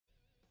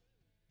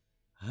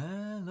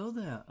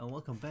Hello there, and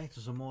welcome back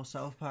to some more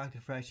South Park: The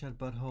Fractured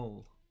But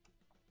Whole.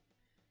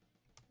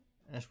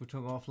 As we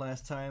took off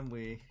last time,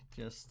 we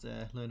just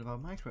learned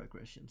about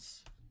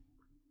microaggressions.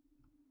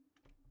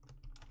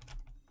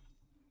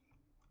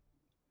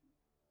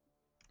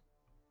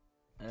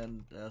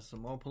 And there's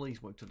some more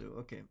police work to do,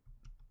 okay.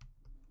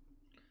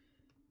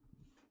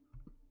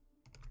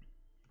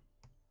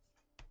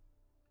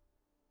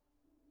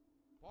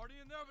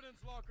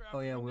 Oh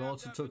yeah, we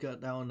also took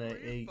down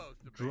a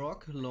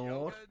drug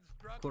lord,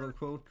 quote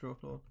unquote drug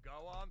lord.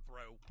 Go on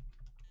through.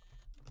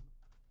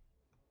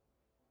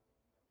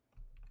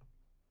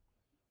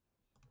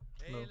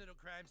 Hey, little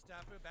crime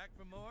stopper, back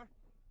for more?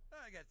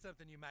 I got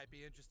something you might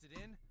be interested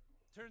in.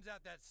 Turns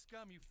out that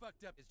scum you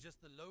fucked up is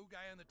just the low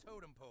guy on the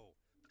totem pole.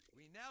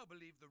 We now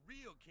believe the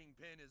real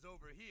kingpin is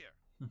over here,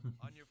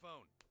 on your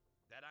phone,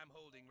 that I'm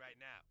holding right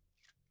now.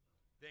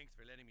 Thanks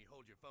for letting me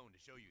hold your phone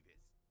to show you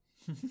this.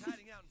 He's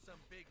hiding out in some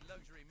big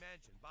luxury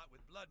mansion bought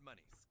with blood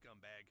money,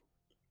 scumbag.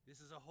 This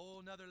is a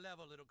whole nother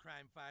level, little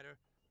crime fighter.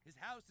 His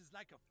house is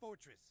like a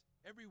fortress.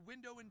 Every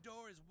window and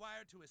door is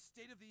wired to a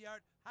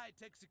state-of-the-art,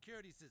 high-tech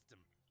security system.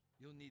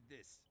 You'll need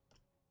this.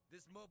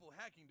 This mobile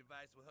hacking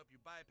device will help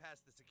you bypass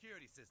the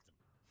security system.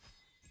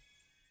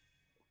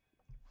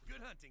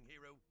 Good hunting,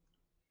 hero.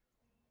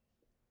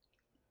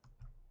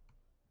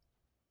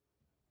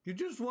 You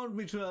just want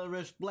me to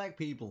arrest black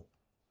people.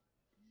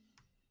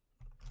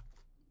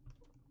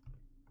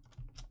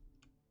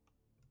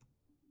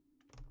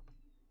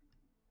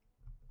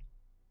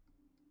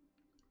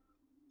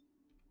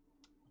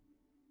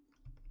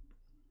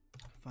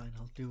 Fine,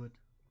 I'll do it.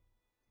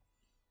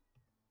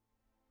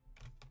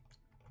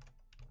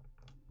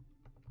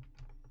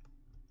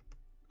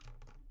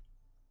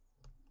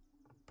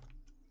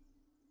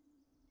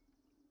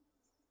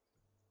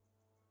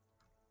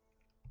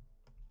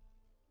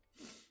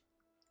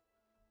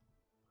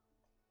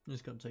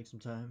 It's gonna take some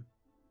time.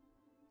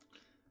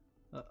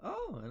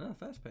 Oh, another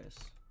fast pass.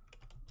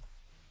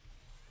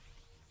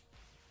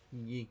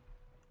 Yee.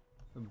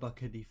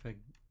 Buckety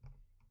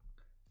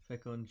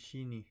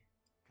fecconcini.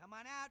 Come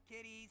on out,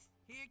 kitties.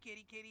 Here,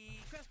 kitty.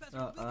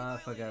 Oh, I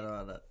forgot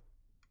about that.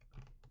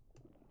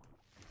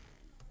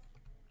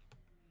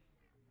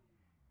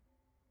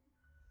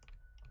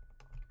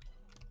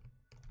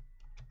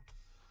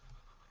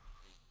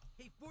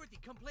 Hey, Forthy,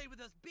 come play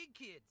with us big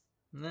kids.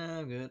 Nah,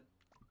 I'm good.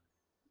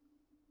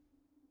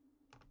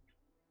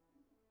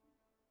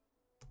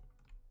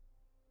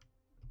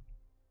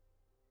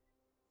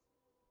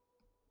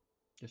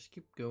 Just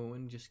keep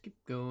going, just keep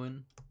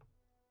going.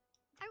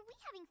 Are we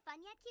having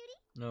fun yet, cutie?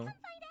 No. Come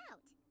find out.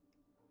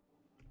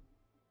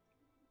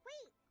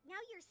 Wait, now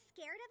you're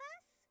scared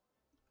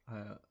of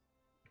us?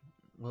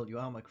 Well, you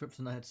are my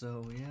kryptonite,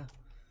 so yeah.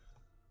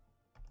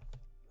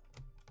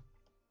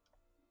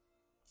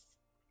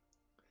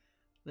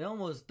 They're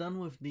almost done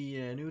with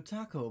the new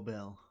Taco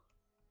Bell.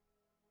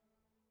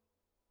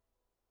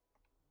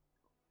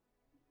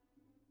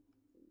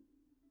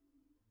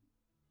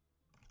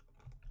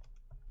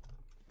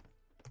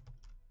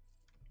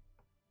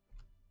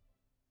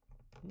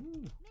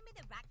 Ooh. Remember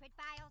the Rockford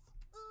Files?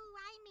 Ooh,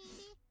 I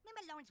mean,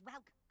 remember Lawrence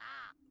Welk?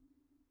 Ah.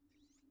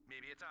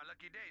 Maybe it's our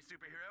lucky day,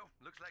 superhero.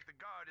 Looks like the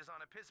guard is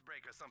on a piss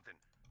break or something.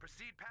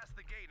 Proceed past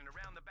the gate and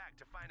around the back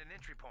to find an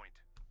entry point.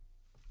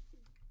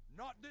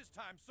 Not this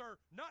time,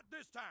 sir. Not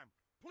this time.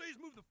 Please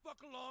move the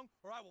fuck along,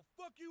 or I will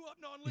fuck you up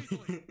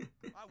non-lethally.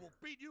 I will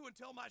beat you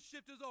until my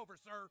shift is over,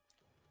 sir.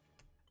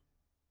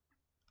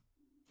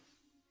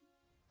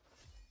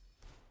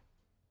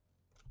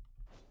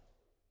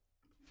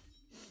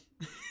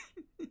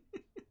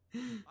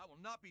 I will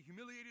not be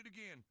humiliated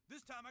again.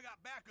 This time I got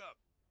backup.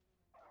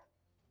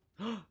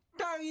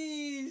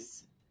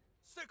 Doggies!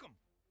 Sick 'em.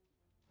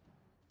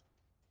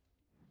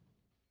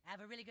 I have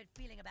a really good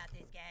feeling about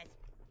this, guys.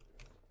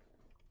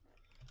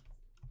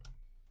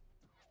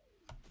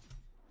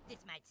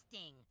 This might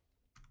sting.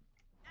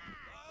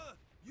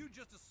 You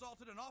just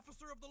assaulted an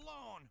officer of the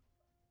lawn.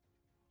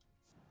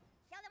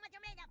 Show them what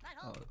you're made of,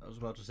 butthole. Oh, I was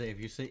about to say,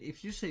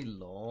 if you say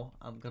law,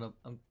 I'm gonna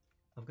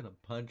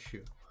punch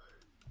you.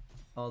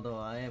 Although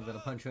I am gonna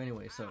punch you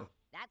anyway, so.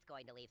 That's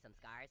going to leave some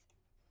scars.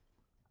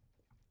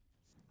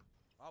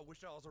 I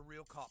wish I was a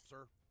real cop,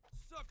 sir.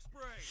 Suck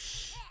spray.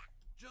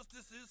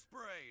 Justice is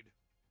sprayed.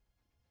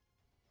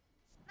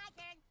 My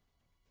turn.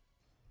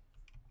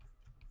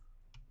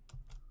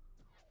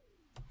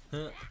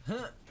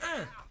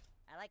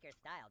 I like your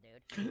style,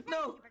 dude.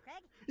 No! Super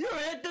Craig. You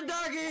hit the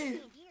doggy!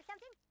 D&D or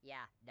something?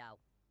 Yeah, no.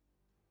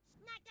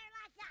 Knock their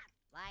lights out.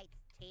 Lights,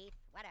 teeth,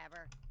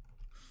 whatever.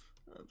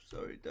 I'm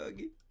sorry,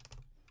 doggy.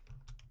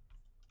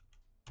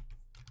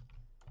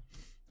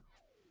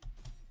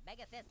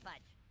 Mega fist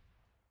punch.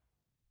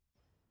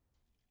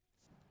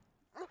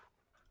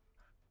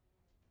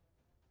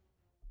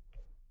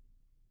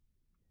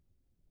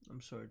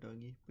 I'm sorry,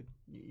 doggy, but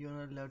you're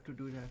not allowed to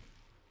do that.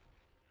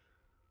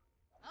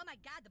 Oh my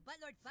god, the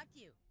buttlord fucked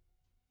you.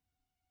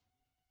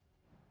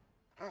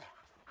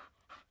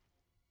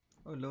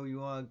 Although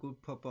you are a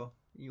good pupper,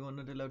 you are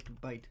not allowed to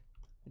bite.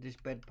 It is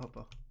bad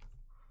pupper.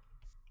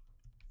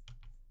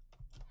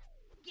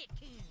 shit,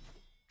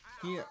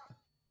 Coon. Here.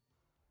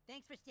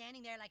 Thanks for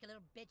standing there like a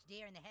little bitch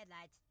deer in the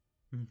headlights.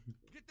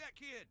 Get that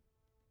kid.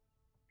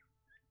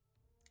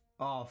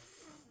 Oh,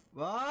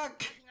 fuck!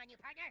 Working on you,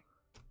 partner.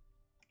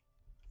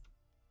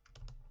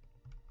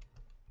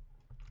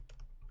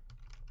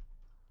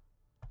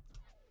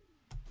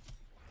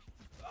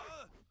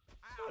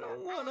 I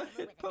don't wanna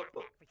hit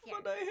Papa,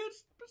 but I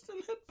still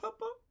hit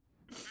Papa.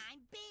 I'm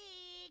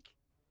big.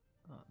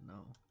 Oh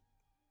no.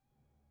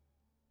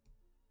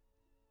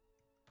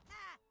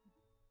 Ah.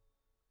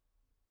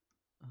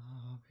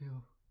 Oh,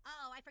 pew.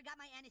 Oh, I forgot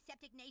my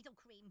antiseptic nasal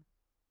cream.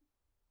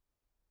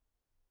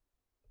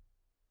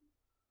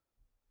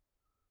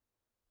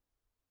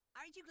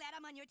 Aren't you glad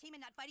I'm on your team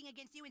and not fighting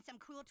against you in some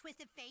cruel twist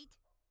of fate?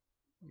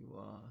 You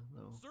are,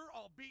 though. Sir,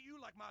 I'll beat you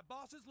like my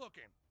boss is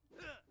looking.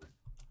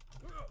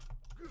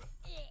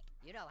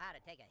 You know how to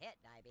take a hit,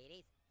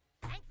 Diabetes.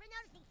 Thanks for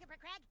noticing, Super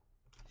Craig.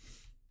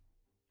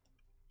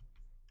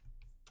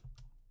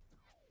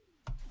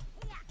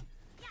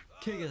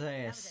 Kick his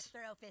That was a ass.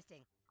 thorough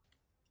fisting.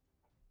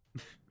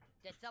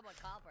 Did someone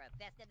call for a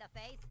fist in the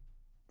face?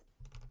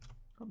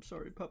 I'm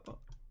sorry, Papa.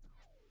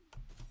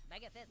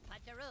 Mega fist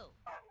puncharoo.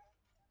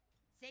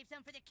 Save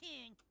some for the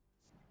king.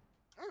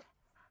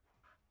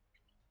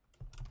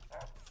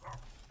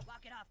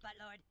 Walk it off,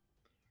 Buttlord.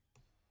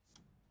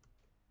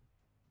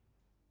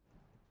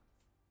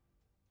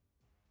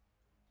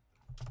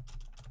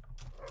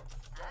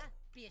 Huh?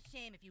 Be a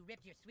shame if you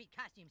ripped your sweet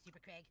costume, Super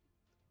Craig.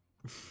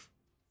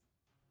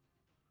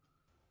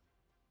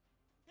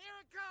 Here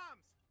it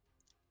comes.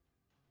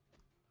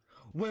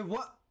 Wait,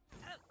 what?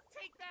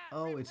 Take that.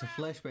 Oh, it's a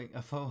flashbang.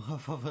 I thought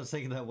I was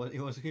thinking that he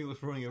was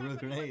throwing a real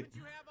grenade.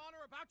 You have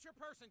honor about your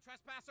person,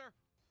 trespasser.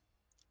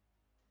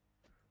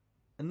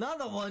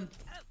 Another one.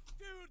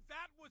 Dude,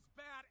 that was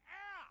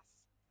badass.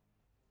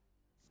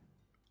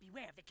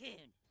 Beware of the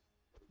coon.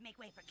 Make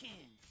way for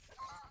coon.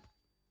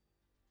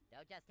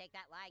 Don't just take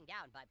that lying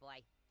down, butt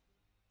boy.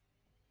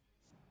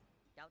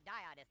 Don't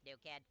die on us, new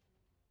kid.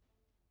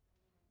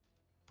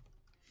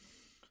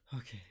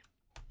 Okay.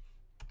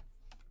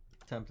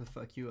 Time to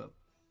fuck you up.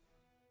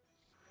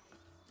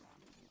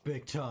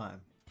 Big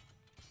time.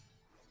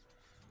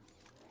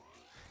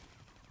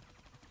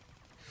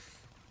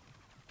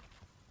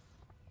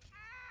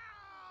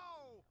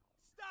 Ow!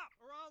 Stop,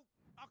 or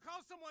I'll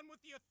call someone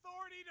with the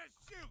authority to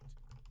shoot.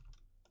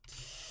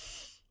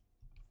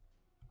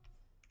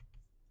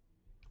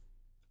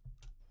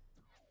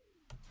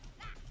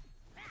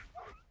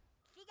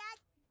 See, guys?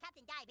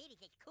 Captain Diabetes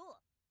is cool.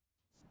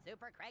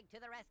 Super Craig to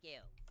the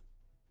rescue.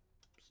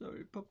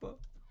 Sorry, Papa.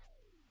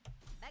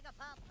 Mega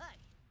Pump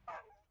push.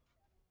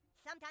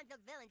 Sometimes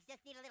those villains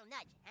just need a little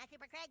nudge, huh,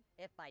 Super Craig?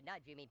 If by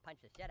nudge you mean punch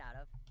the shit out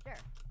of. Sure.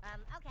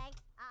 Okay.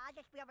 I'll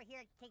just be over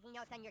here taking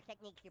notes on your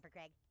technique, Super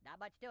Craig. Not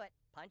much to it.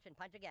 Punch and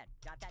punch again.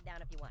 Jot that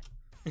down if you want.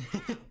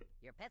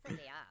 You're pissing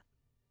me off.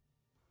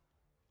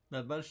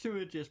 Not much to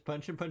it, just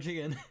punch and punch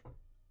again.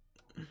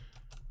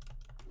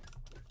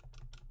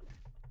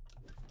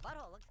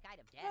 Butthole looks kind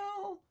of dead.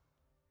 Oh.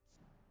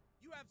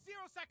 You have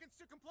 0 seconds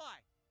to comply.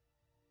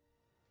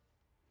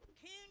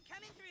 Coon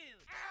coming through.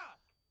 Ah!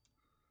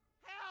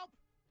 Help!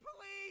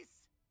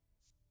 Police!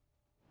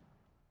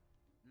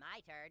 My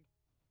turn.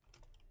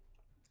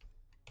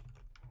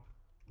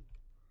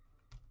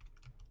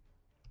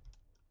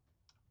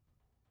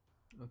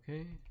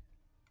 Okay.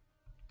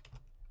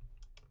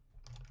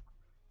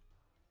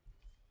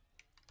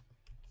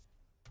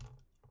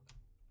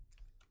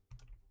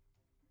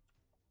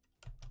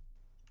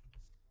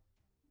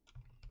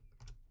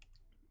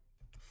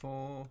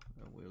 Four,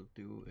 and we'll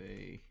do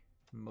a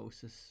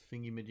Moses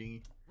thingy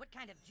majingy. What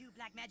kind of Jew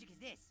black magic is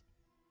this?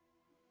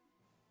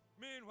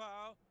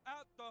 Meanwhile,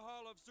 at the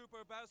Hall of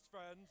Super Best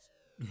Friends.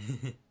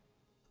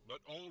 Let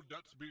all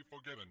debts be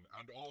forgiven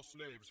and all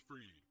slaves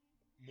free.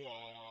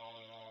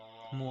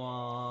 Mwah.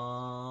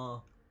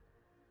 Mwah.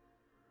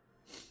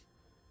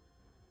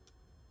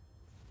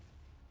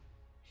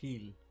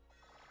 Heal.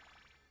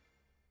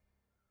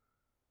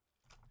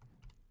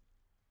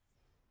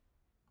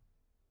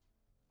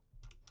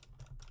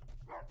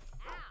 Ow!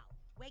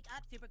 Wake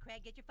up, Super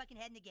Craig. Get your fucking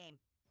head in the game.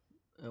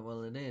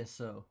 Well, it is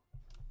so.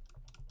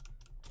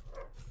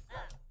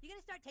 You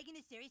gonna start taking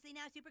this seriously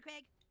now, Super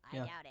Craig? I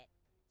Yeah. doubt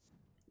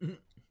it.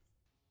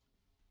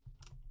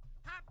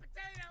 Hot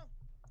potato!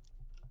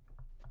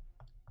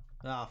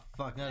 Ah,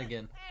 fuck, not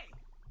again. Hey,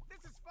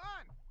 this is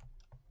fun!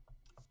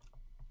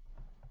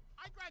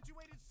 I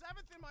graduated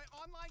 7th in my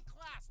online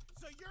class,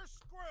 so you're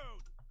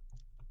screwed!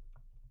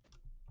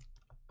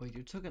 Wait,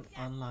 you took an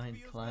online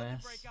Feels good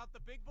class? to break out the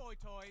big boy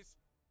toys.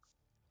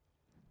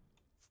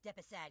 Step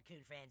aside,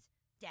 coon friends.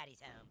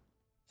 Daddy's home.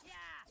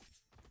 Yeah!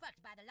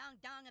 Fucked by the long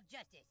dong of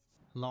justice.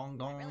 Long I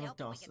dong really of hope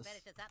that we can justice.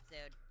 finish this up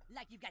soon.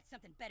 Like you've got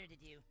something better to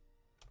do.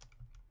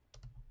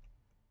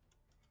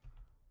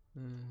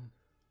 Boom!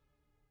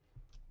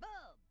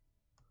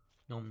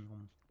 Nom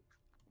nom.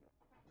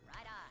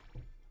 Right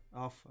on.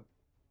 Oh fuck.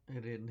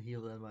 It didn't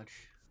heal that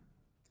much.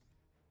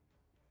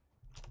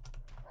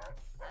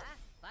 Huh?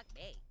 Fuck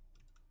me.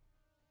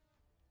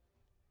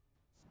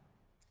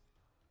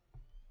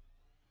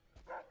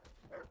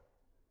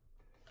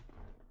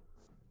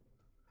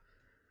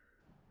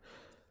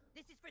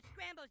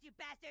 Rambos, you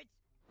bastards!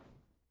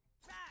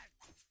 Rawr!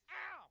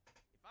 Ow!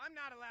 If I'm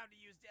not allowed to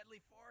use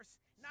deadly force,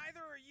 neither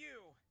are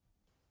you.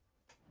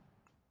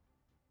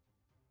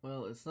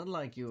 Well, it's not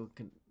like you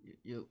can.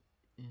 It's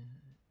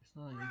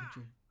not like you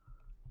can.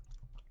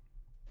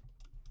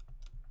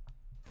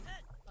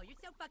 Oh, you're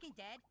so fucking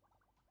dead?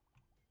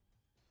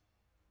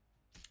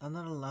 I'm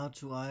not allowed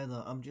to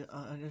either.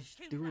 I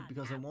just do it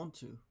because I want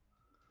to.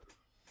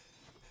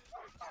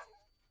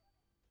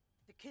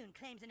 The coon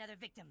claims another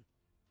victim.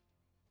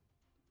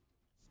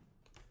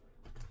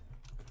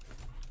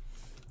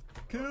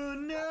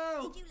 Coon,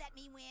 no! Did you let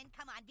me win?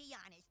 Come on, be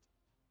honest.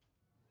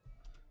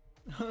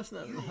 That's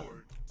not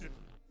right.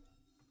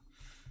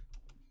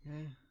 Yeah.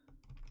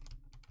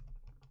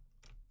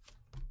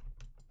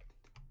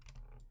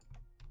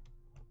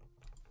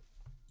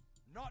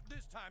 Not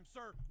this time,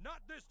 sir.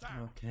 Not this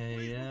time. Okay,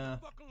 Please yeah. move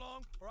the fuck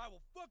along, or I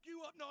will fuck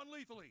you up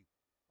non-lethally.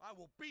 I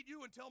will beat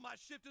you until my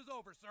shift is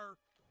over, sir.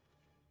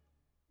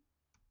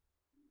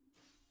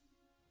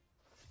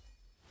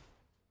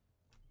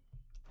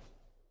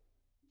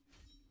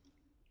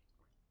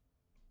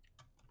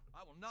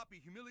 I will not be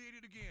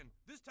humiliated again.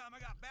 This time I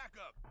got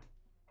backup.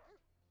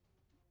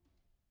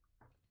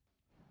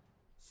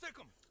 Sick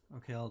 'em.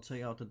 Okay, I'll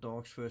take out the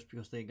dogs first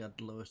because they got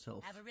the lowest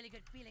health. I have a really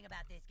good feeling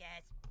about this,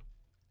 guys.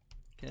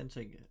 Can't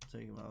take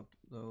them out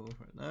though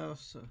right now.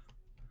 So,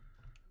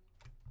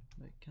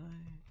 wait, can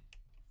I?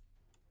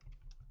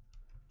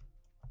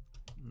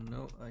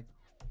 No, I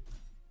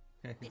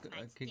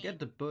can get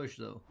the bush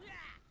though.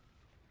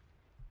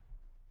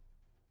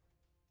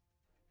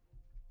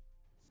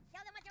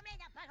 Tell them what you're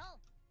made of, butthole.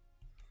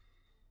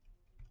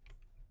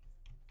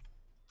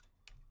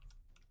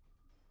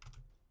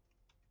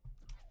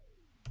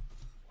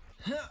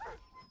 Look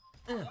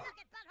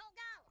at butthole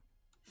go.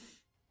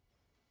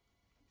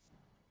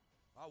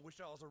 I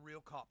wish I was a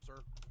real cop,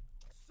 sir.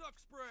 Suck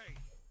spray.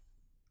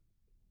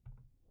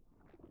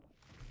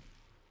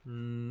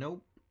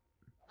 Nope.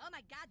 Oh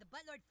my god, the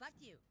buttlord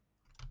fucked you.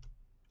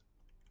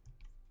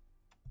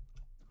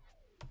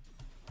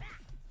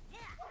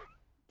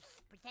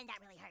 Pretend that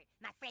really hurt.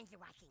 My friends are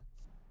watching.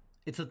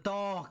 It's a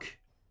dog.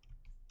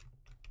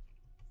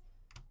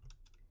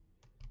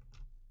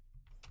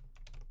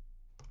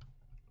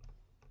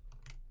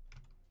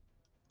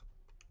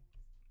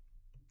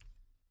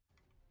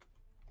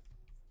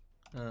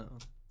 Oh.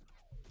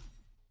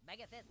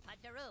 Mega fist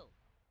puncheroo.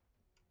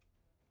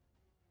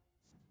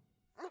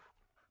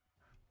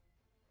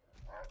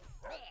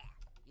 There.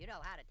 You know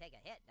how to take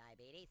a hit,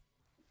 Diabetes.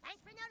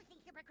 Thanks for noticing,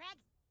 Super Craig.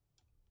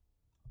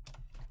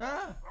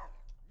 Ah!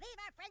 Leave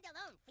our friend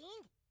alone,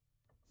 fiend.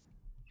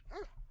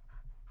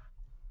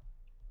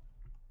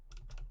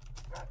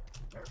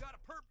 You got a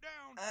perp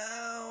down.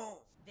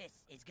 Ow! This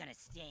is gonna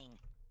sting.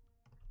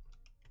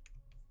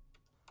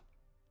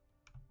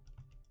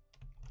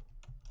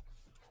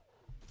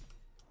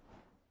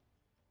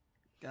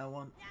 Got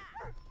one.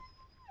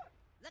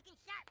 Looking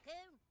sharp,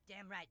 coon.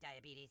 Damn right,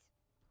 Diabetes.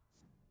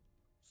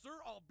 Sir,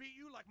 I'll beat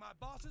you like my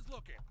boss is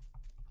looking.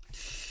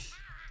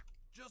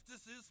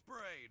 Justice is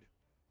sprayed.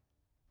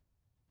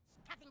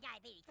 Captain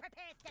Diabetes,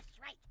 prepare to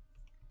strike.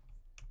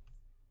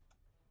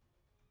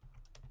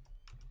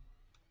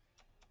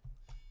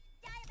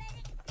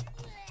 Diabetes!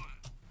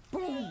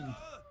 Boom!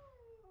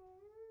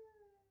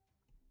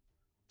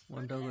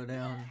 One doggo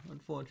down,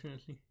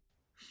 unfortunately.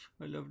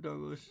 I love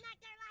doggos.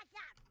 Knock their lights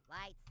out!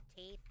 Lights,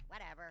 teeth,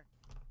 whatever.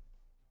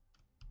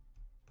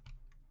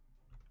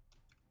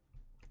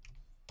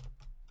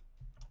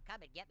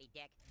 Come and get me,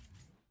 Dick.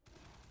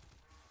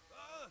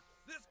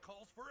 This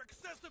calls for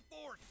excessive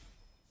force.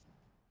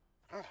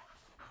 Oh,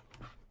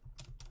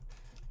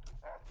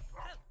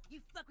 you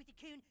fuck with the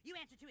coon, you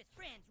answer to his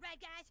friends, right,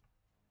 guys?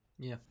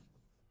 Yeah.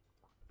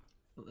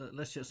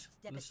 Let's just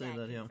Step let's say aside,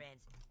 that, coon yeah.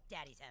 friends.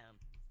 Daddy's home.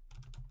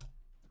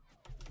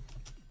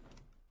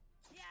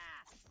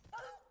 Yeah.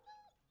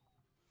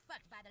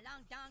 Fucked by the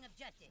long dong of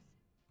justice.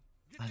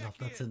 Get I that love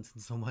that kid.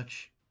 sentence so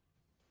much.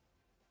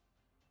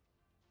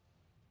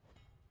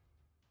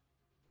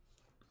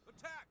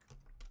 Attack.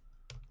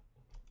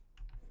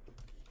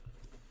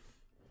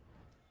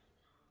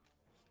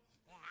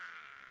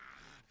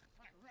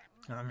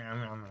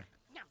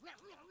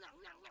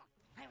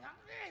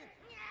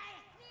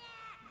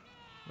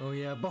 Oh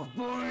yeah, buff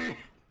boy!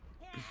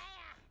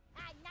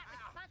 I'm not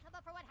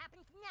responsible for what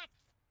happens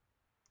next.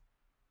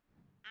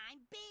 I'm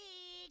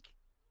big.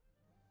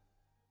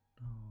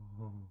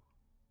 Oh.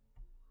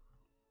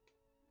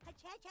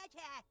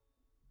 Ha-cha-cha-cha.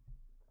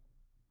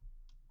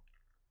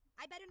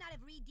 I better not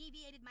have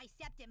re-deviated my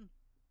septum.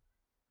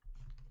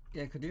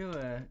 Yeah, could you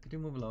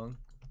move along?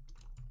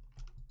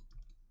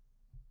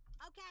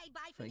 Okay,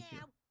 bye for Thank you.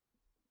 now.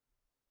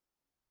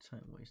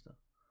 Time waster.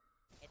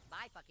 It's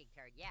my fucking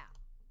turn, yeah.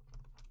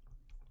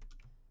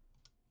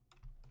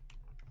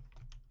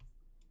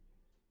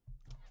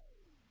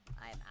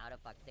 I am out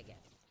of fucks again.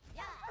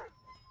 Yeah!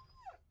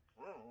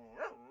 Ugh.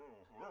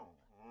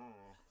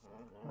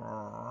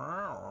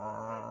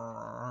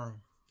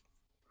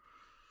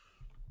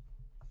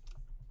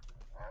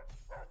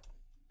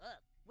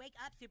 Wake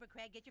up, Super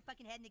Craig. Get your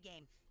fucking head in the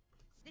game.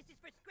 This is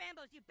for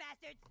scrambles, you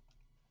bastards!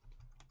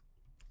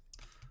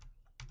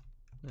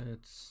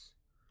 It's...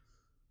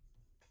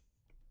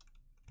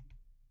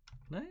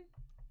 No?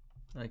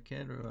 I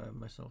can't revive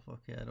myself.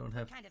 Okay, I don't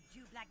have... What kind of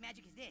Jew black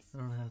magic is this? I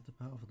don't have the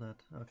power for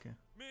that. Okay.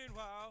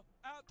 Meanwhile,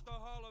 at the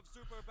Hall of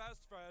Super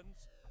Best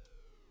Friends.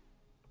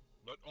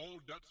 Let all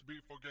debts be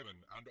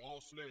forgiven and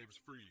all slaves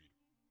freed.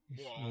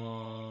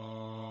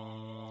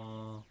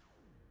 Aww.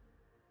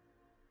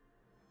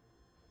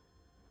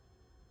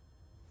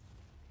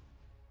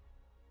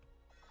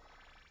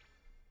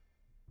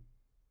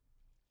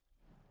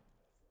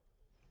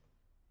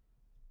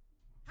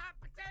 Hot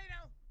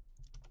potato!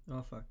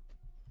 Oh fuck.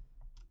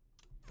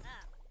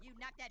 Ah, you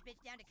knocked that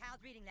bitch down to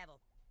Kyle's reading level.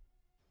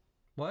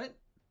 What?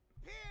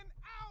 Pin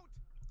out!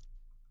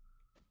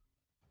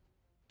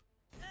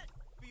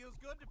 Feels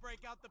good to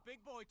break out the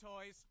big boy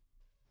toys.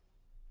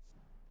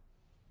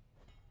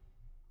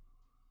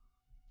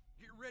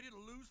 Get ready to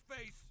lose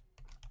face.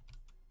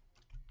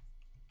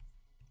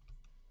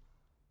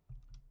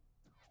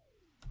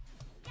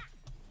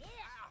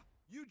 Ah,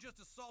 you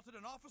just assaulted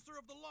an officer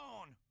of the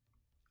lawn.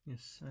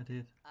 Yes, I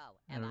did. Oh,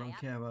 I am I don't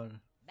up? care about it.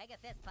 Mega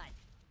fist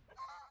punch.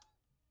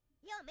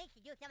 You'll make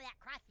you do some of that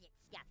CrossFit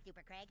stuff,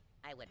 Super Craig.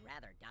 I would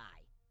rather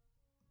die.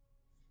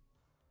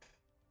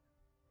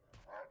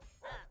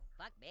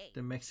 Fuck me.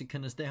 The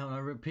Mexican is down. I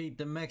repeat,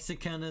 the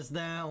Mexican is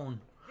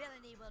down.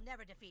 Villainy will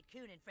never defeat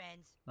Coon and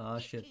friends. Oh,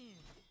 Get shit.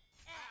 Coon.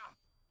 Ah.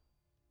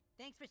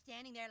 Thanks for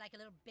standing there like a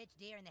little bitch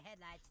deer in the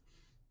headlights.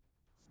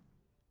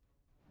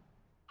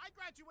 I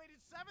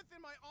graduated 7th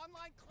in my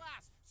online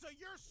class, so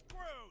you're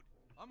screwed!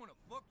 I'm gonna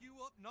fuck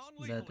you up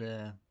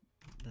non-legally.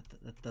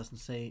 That doesn't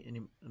say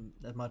any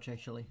that much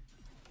actually.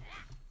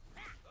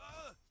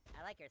 I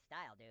like your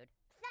style, dude.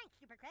 Thanks,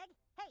 Super Craig.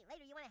 Hey,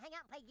 later you want to hang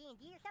out and play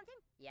D&D or something?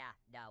 Yeah,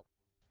 no.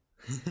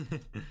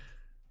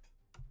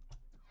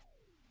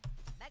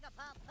 Mega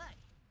Pump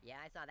Push. Yeah,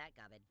 I saw that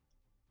coming.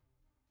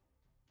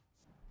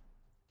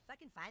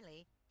 Fucking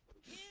finally.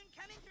 Coon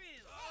coming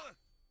through.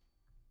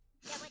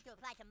 Can't wait to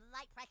apply some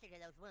light pressure to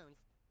those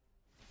wounds.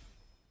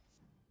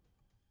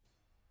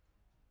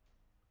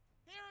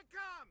 Here it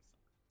comes!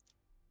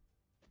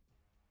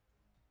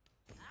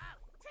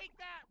 Take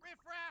that,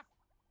 riffraff!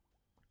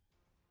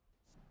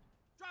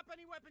 Drop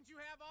any weapons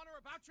you have on or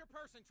about your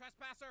person,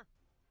 trespasser!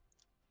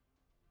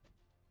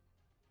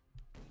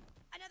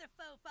 Another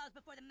foe falls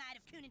before the might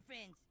of Coon and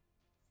friends.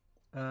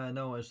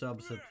 No, it's the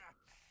opposite.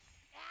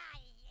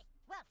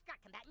 Well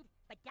struck, combatant,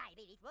 but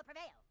diabetes will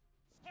prevail.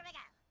 Here we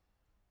go.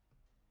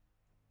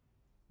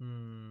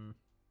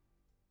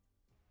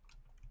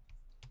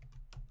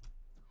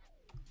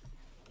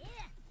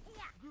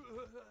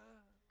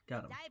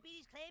 Got him.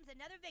 Diabetes claims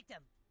another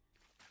victim.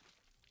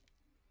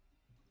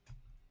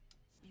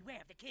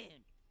 Beware of the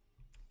Coon.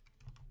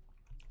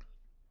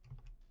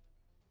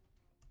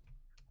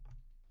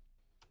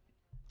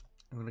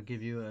 I'm gonna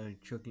give you a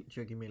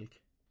chuggy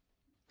milk.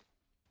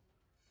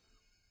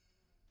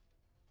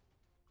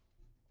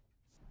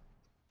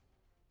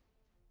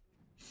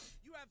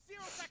 You have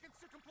 0 seconds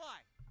to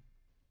comply.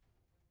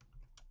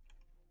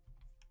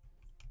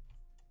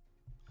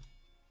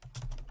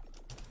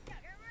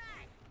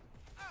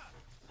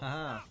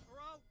 Haha.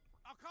 Or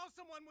I'll call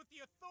someone with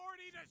the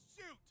authority to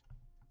shoot.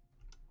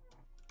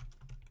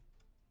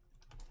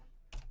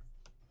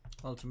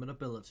 Ultimate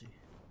ability.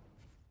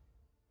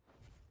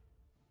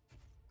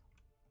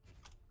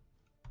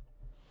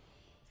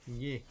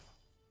 Yeah.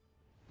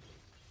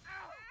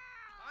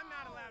 I'm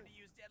not allowed to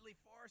use deadly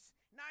force.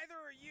 Neither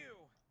are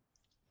you.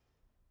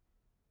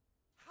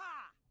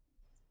 Ha!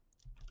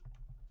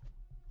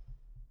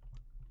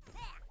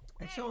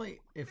 Actually,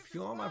 if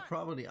you're on my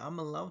property, I'm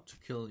allowed to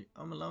kill you.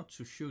 I'm allowed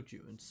to shoot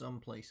you in some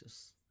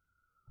places.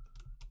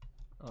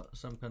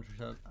 Some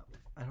countries. I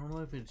don't know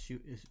if it's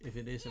if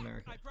it is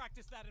America. I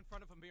practiced that in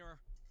front of a mirror.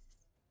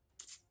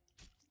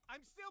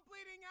 I'm still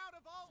bleeding out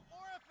of all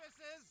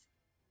orifices.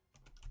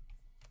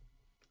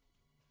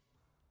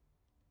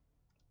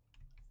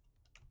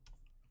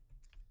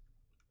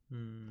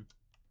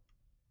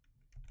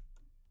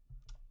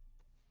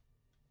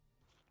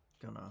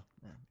 Gonna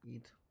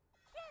eat.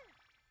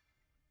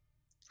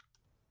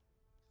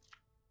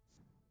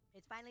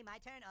 It's finally my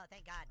turn. Oh,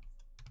 thank God.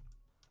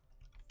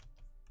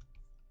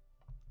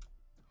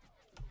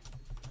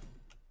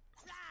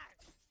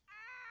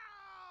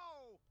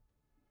 Ow!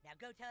 Now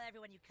go tell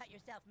everyone you cut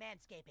yourself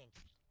manscaping.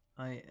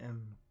 I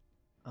am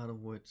out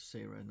of words to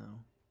say right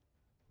now.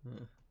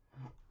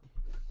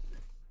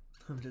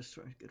 I'm just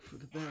trying to get through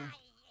the bell.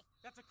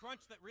 That's a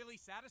crunch that really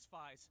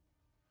satisfies.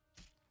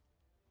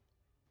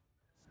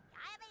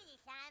 Diabetes,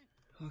 son.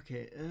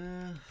 Okay,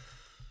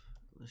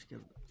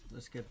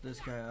 let's get this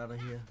guy out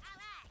of here. All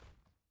right.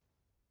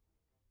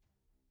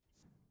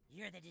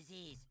 You're the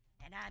disease,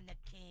 and I'm the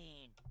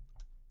Coon.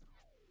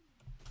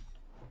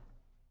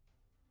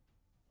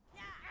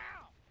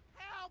 Ow!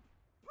 Help!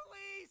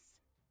 Police!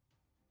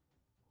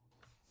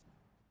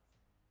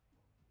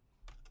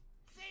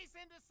 Cease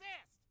and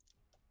desist!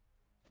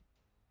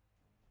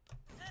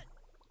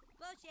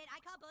 Bullshit. I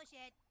call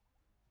bullshit.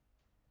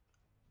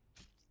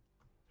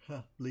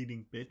 Ha,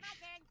 bleeding bitch. My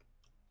turn.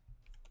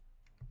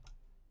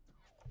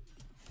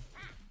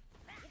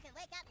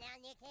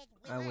 kid.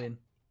 We I win.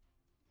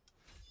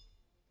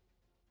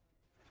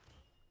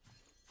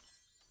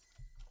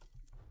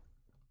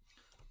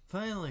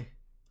 Finally.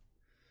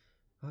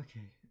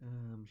 Okay.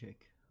 Check.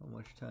 How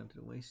much time did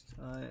I waste?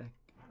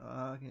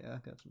 Okay, I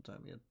got some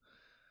time yet.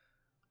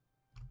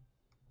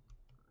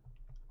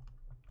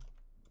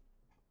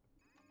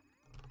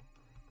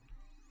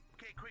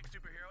 Okay, quick,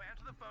 superhero.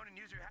 Answer the phone and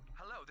use your...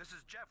 Hello, this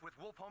is Jeff with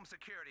Wolf Home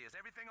Security. Is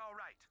everything all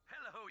right?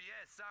 Hello,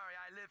 yes, sorry,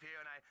 I live here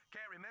and I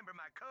can't remember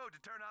my code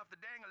to turn off the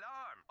dang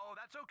alarm. Oh,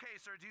 that's okay,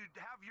 sir. Do you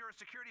have your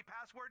security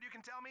password you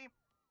can tell me?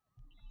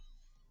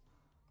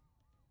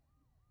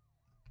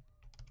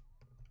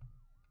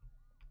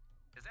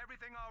 Is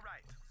everything all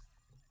right?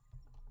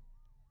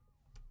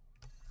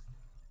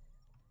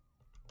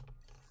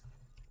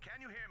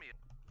 Can you hear me?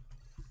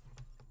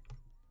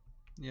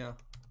 Yeah.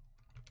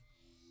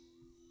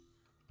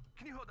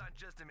 Can you hold on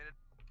just a minute?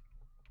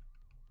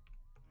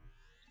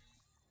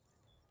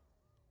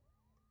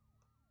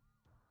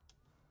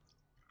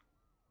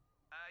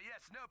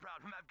 Yes, no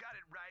problem. I've got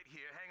it right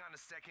here. Hang on a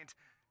second.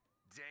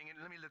 Dang it,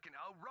 let me look in.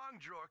 Oh,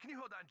 wrong drawer. Can you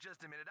hold on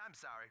just a minute? I'm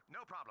sorry.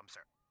 No problem,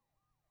 sir.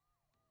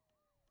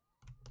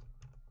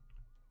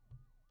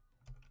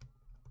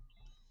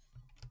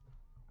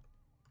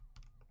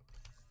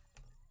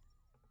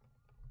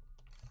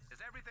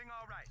 Is everything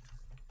all right?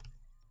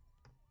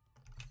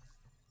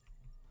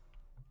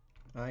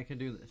 I can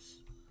do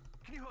this.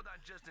 Can you hold on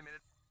just a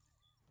minute?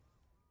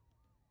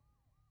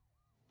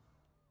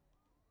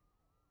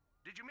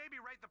 Did you maybe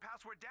write the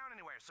password down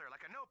anywhere, sir?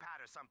 Like a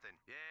notepad or something?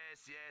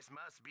 Yes, yes,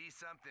 must be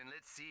something.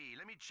 Let's see.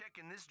 Let me check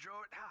in this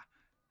drawer. Ah,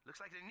 looks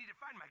like I need to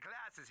find my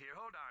glasses here.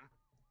 Hold on.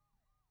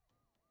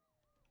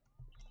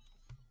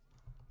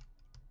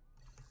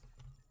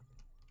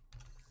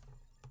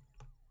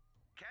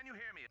 Can you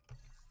hear me?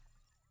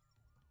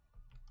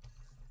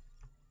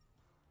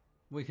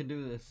 We can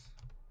do this.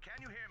 Can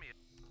you hear me?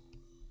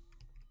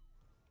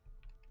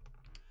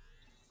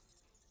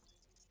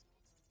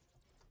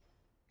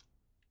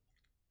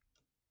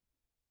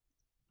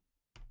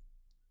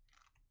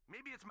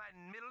 Maybe it's my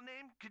middle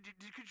name? Could you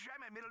try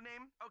my middle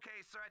name? Okay,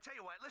 sir, I tell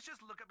you what, let's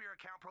just look up your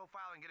account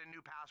profile and get a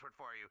new password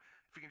for you.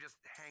 If you can just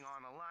hang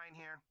on the line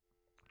here.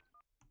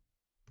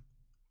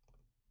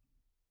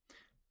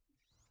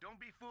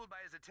 Don't be fooled by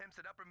his attempts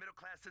at upper middle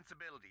class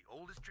sensibility.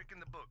 Oldest trick in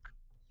the book.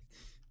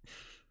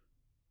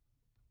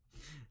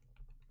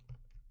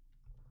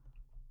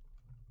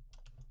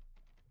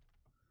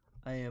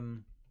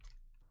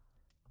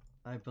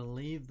 I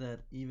believe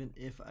that even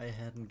if I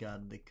hadn't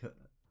gotten the code,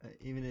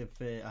 even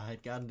if I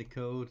had gotten the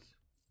code,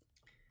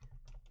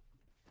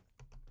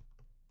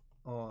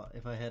 or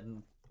if I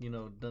hadn't, you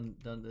know, done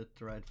the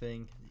right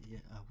thing, yeah,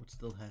 I would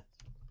still have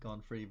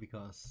gone free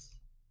because,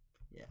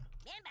 yeah.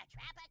 Remember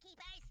Trapper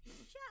Keepers?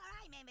 Sure,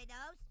 I remember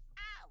those.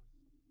 Ow!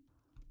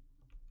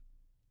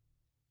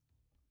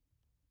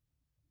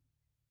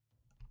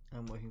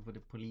 I'm working for the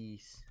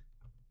police.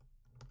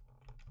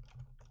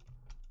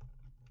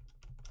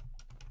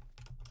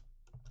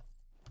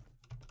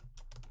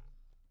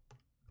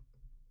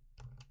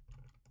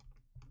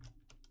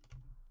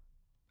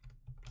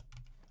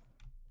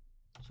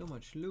 So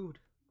much loot.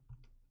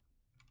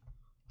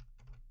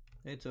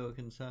 Hey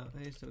tokens,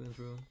 hey tokens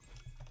room.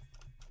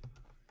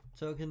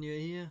 Token, you're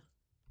here?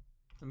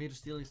 I'm here to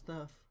steal your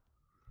stuff.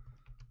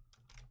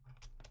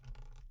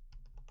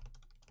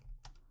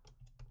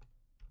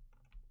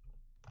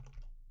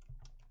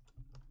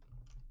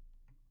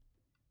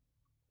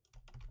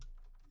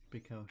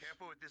 Because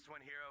Careful with this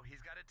one, hero.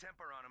 He's got a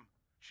temper on him.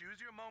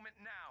 Choose your moment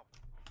now.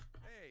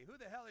 Hey, who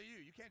the hell are you?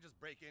 You can't just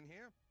break in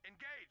here.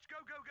 Engage! Go,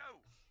 go,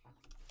 go!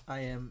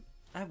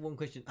 I have one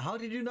question. How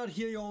did you not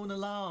hear your own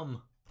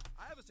alarm?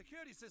 I have a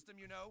security system,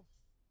 you know.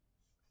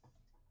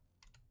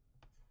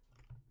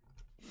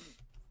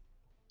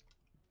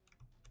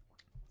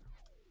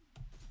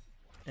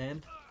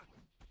 And?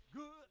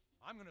 Good.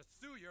 I'm gonna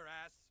sue your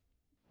ass.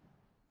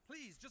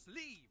 Please, just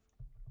leave.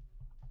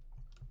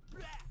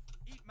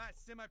 Eat my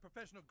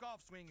semi-professional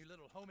golf swing, you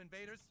little home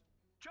invaders.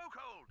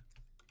 Chokehold!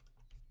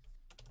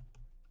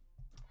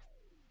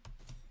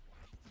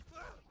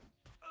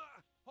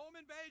 Home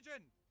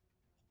invasion!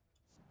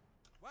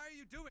 Why are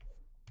you doing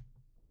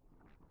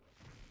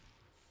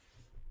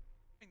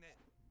this?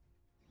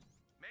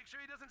 Make sure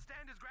he doesn't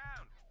stand his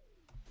ground.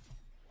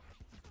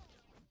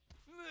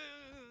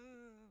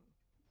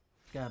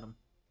 Got him.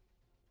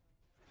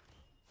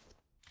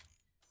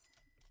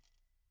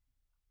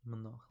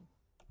 Monachel.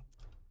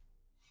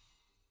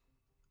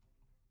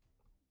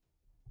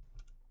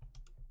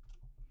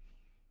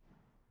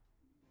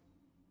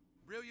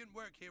 Brilliant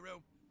work,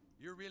 hero.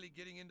 You're really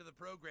getting into the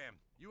program.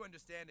 You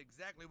understand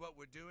exactly what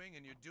we're doing,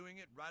 and you're doing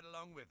it right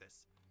along with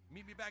us.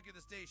 Meet me back at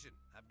the station.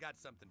 I've got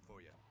something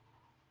for you.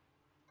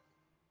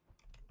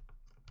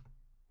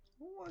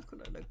 Why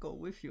could I not go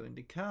with you in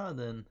the car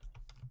then?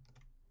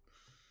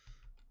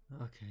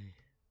 Okay.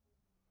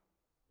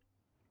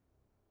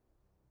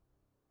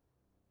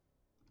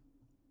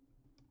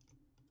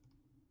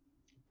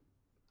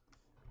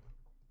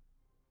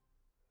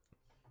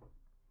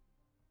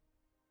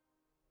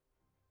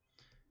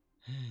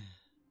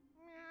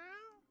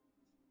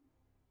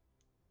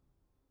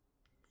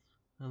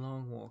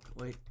 Okay,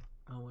 wait.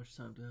 How much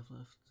time do I have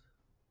left?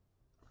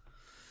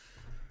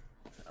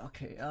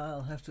 Okay,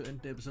 I'll have to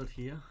end the episode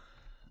here.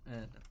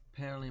 And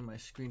apparently my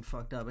screen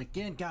fucked up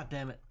again. God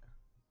damn it!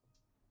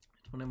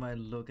 Whenever I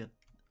look at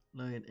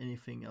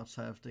anything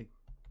outside of the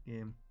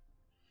game.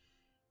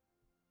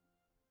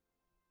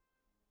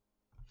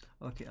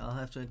 Okay, I'll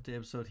have to end the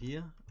episode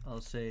here.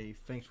 I'll say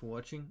thanks for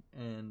watching,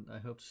 and I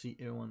hope to see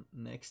everyone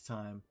next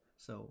time.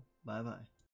 So, bye bye.